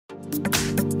Hi!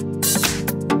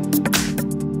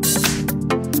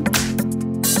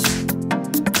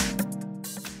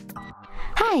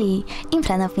 In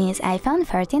front of me is iPhone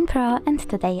 13 Pro, and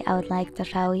today I would like to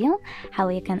show you how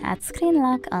you can add screen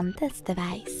lock on this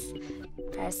device.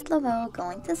 First of all, go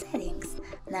into settings.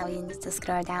 Now you need to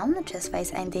scroll down, choose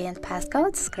Face ID and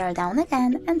passcode, scroll down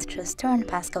again and choose turn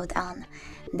passcode on.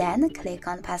 Then click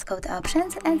on passcode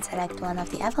options and select one of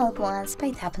the available ones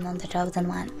by tapping on the chosen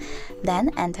one.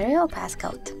 Then enter your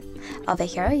passcode. Over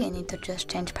here you need to just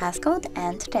change passcode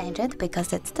and change it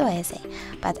because it's too easy,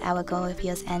 but I will go with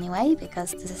use anyway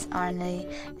because this is only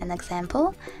an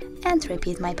example, and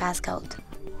repeat my passcode.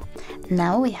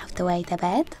 Now we have to wait a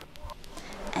bit,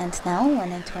 and now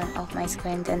when I turn off my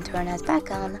screen and turn it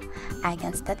back on, I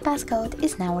guess that passcode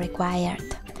is now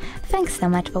required. Thanks so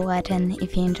much for watching.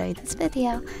 If you enjoyed this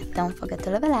video, don't forget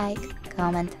to leave a like,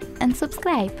 comment and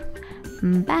subscribe.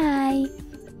 Bye!